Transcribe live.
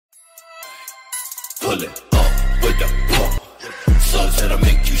pull it up with the pump. Slugs that'll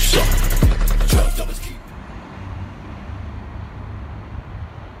make you suck. Drug dealers keep.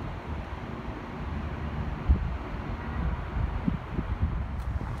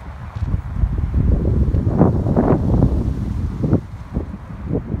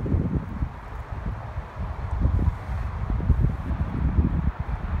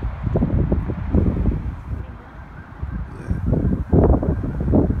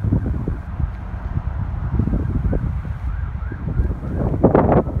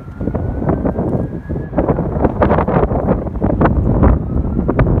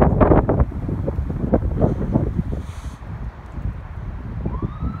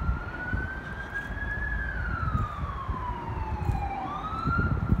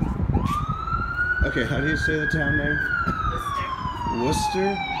 Okay, how do you say the town name? Worcester.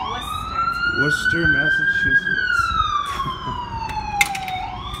 Worcester? Worcester. Worcester, Massachusetts.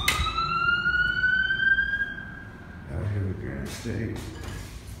 Out here with Granite State.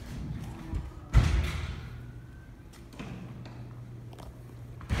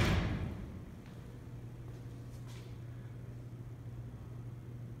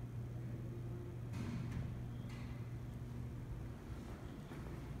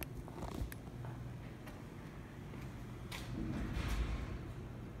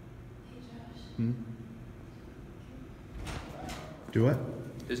 Do what?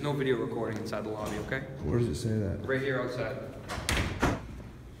 There's no video recording inside the lobby, okay? Where does it say that? Right here outside.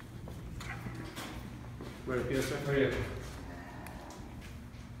 Right up here, sir? Right here.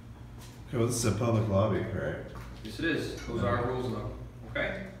 Okay, well, this is a public lobby, correct? Yes, it is. Those are our rules, though.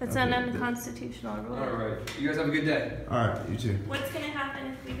 Okay? That's an unconstitutional rule. All right. You guys have a good day. All right, you too. What's gonna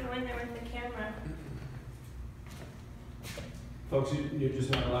happen if we go in there with the camera? Folks, you're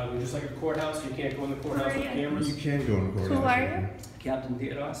just not allowed. You're just like a courthouse. You can't go in the courthouse with cameras. You can go in court. Who are you? Captain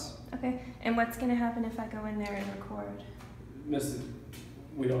Theodos. Okay, and what's gonna happen if I go in there and record? Mister,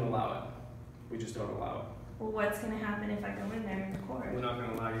 we don't allow it. We just don't allow it. Well, what's gonna happen if I go in there and record? We're not going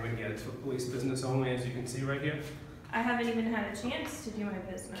to allow you in here. It's for police business only, as you can see right here. I haven't even had a chance to do my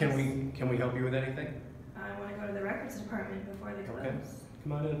business. Can we help you with anything? I wanna go to the records department before they close. Okay.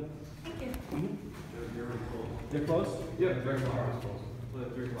 Come on in. Thank you. They're closed? Yeah, very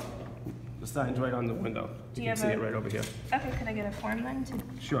close. 3 o'clock. The sign's right on the window. Do You you can see have it a- right over here. Okay, could I get a form then to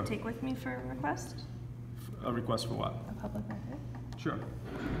Sure. take with me for a request? A request for what? A public record? Sure.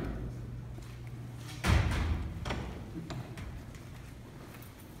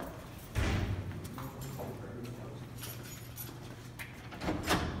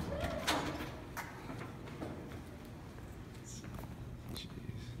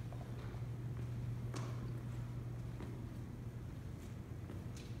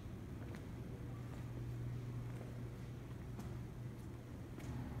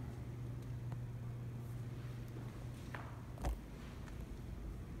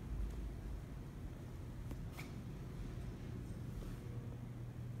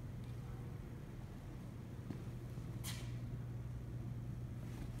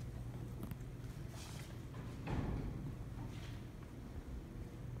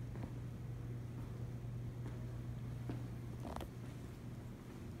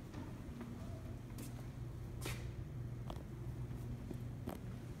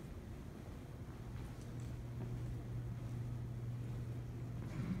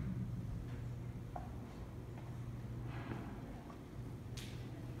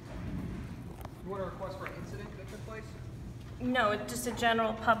 You want a request for an incident that took place? No, it's just a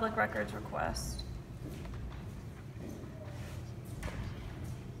general public records request.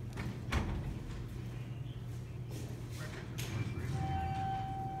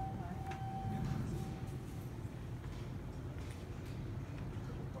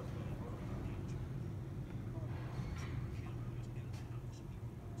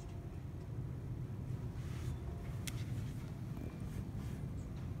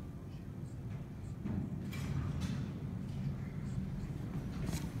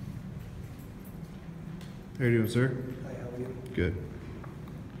 How you doing, sir? Hi, how are you? Good.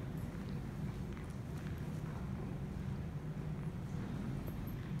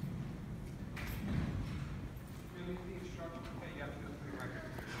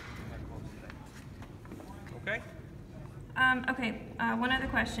 Okay? Okay, one other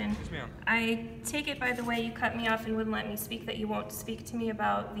question. Yes, ma'am. I take it by the way you cut me off and wouldn't let me speak that you won't speak to me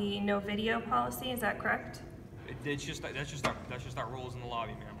about the no video policy, is that correct? That's just our rules in the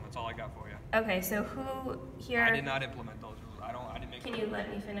lobby, ma'am. That's all I got for you. Okay, so who here... I did not implement those rules. I didn't make. Can you let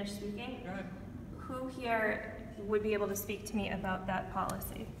me finish speaking? Go ahead. Who here would be able to speak to me about that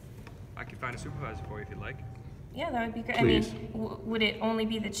policy? I can find a supervisor for you if you'd like. Yeah, that would be great. Please. I mean, would it only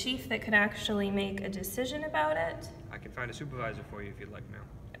be the chief that could actually make a decision about it? I can find a supervisor for you if you'd like, ma'am.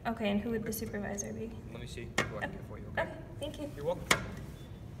 Okay, and who would the supervisor be? Let me see who I can get for you, okay? Okay, thank you. You're welcome.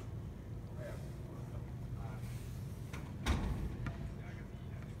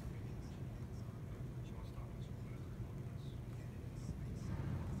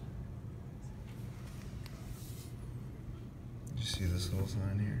 Did you see this little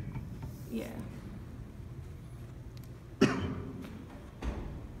sign here? Yeah.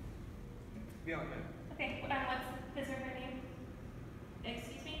 Be on, man. Okay, what's his or her name?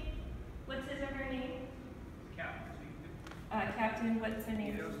 Excuse me? What's his or her name? Captain, what's her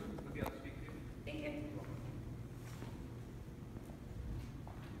name? We'll be able to speak to you. Thank you.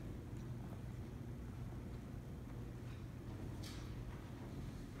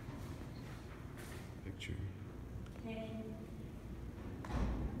 Picture. Okay.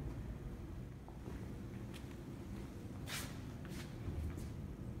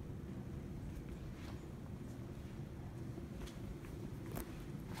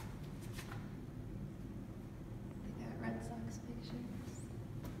 They got Red Sox pictures.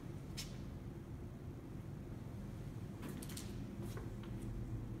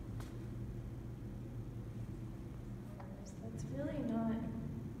 That's really not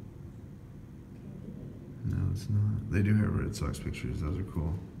convenient. No, it's not. They do have Red Sox pictures. Those are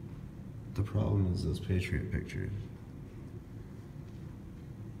cool. The problem is those Patriot pictures.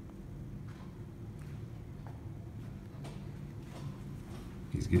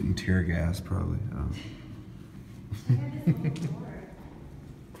 He's getting tear gas, probably. Oh.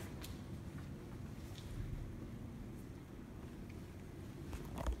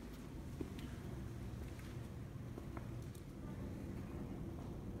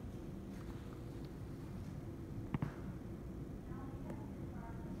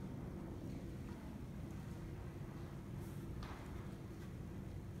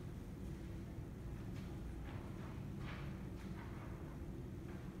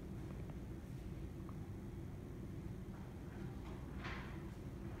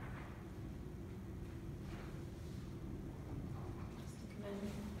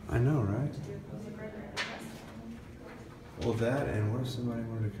 I know, right? Well, that, and what if somebody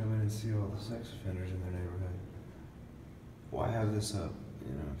wanted to come in and see all the sex offenders in their neighborhood? Why have this up,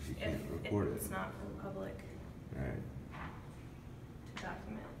 you know, if you can't record It's it? not for the public Right. to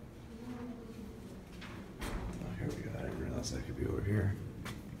document. Oh, here we go. I didn't realize that could be over here.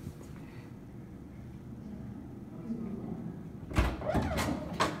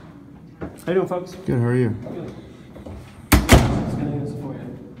 How you doing, folks? Good, how are you? Good. What's gonna answer for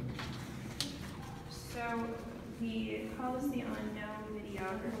you? So the policy on no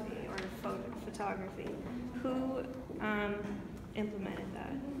videography or photography, who implemented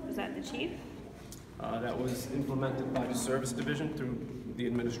that? Was that the chief? That was implemented by the service division through the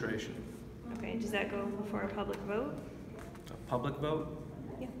administration. Okay, does that go before a public vote? A public vote,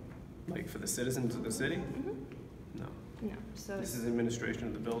 Yeah. like for the citizens of the city? No. No, so This is administration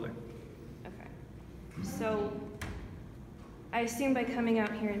of the building. okay. So I assume by coming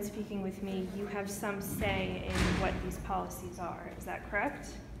out here and speaking with me, you have some say in what these policies are. Is that correct?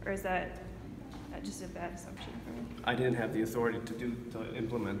 Or is that just a bad assumption for me? I didn't have the authority to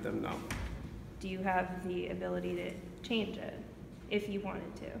implement them, no. Do you have the ability to change it if you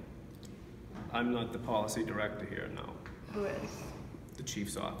wanted to? I'm not the policy director here, no. Who is? The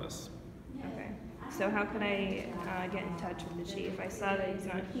chief's office. Okay. So how could I get in touch with the chief? I saw that he's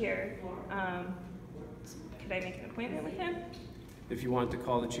not here. Could I make an appointment with him? If you want to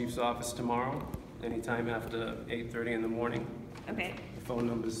call the chief's office tomorrow, anytime after 8:30 in the morning, Okay. the phone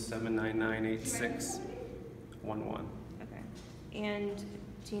number is 799-8611. Okay. And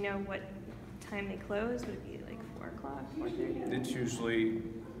do you know what time they close? Would it be like 4 o'clock, 4:30? It's usually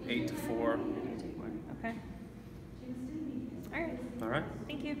 8 to 4. Okay. All right. All right?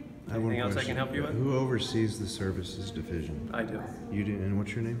 Thank you. I have one Anything else I question. can help you with? Who oversees the services division? I do. You do, and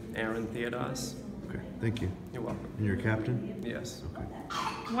what's your name? Aaron Theodos. Okay, thank you. You're welcome. And you're a captain? Yes. Okay.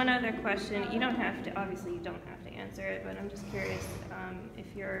 One other question. You don't have to, obviously you don't have to answer it, but I'm just curious if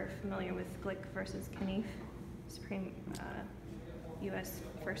you're familiar with Glick versus Knief, Supreme U.S.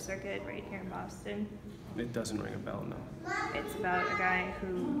 First Circuit right here in Boston. It doesn't ring a bell, no. It's about a guy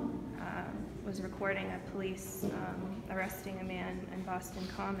who was recording a police arresting a man in Boston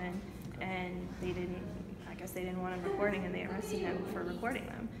Common, and I guess they didn't want him recording, and they arrested him for recording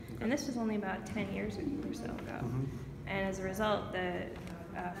them. And this was only about 10 years or so ago. And as a result, the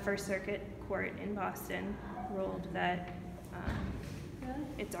First Circuit Court in Boston ruled that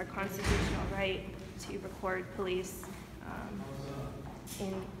it's our constitutional right to record police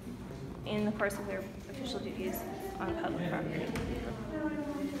in in the course of their official duties on public property.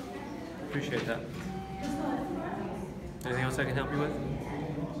 Appreciate that. Anything else I can help you with?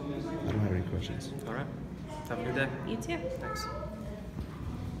 I don't have any questions. All right. Have a good day. You too. Thanks.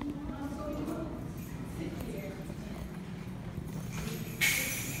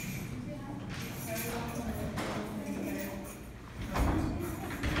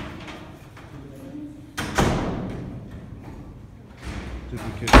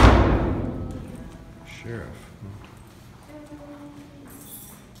 Duplicate sheriff. Huh?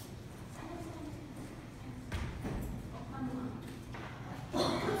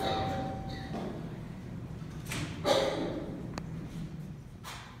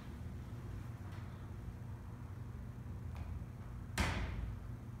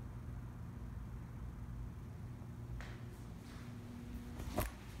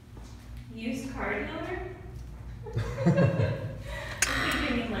 Used car dealer?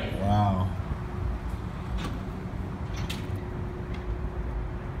 Wow.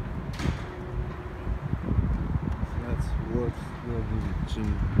 That's Worcester,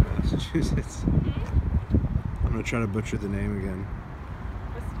 Massachusetts. I'm gonna try to butcher the name again.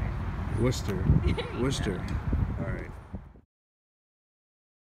 Worcester. Worcester. Worcester. All right.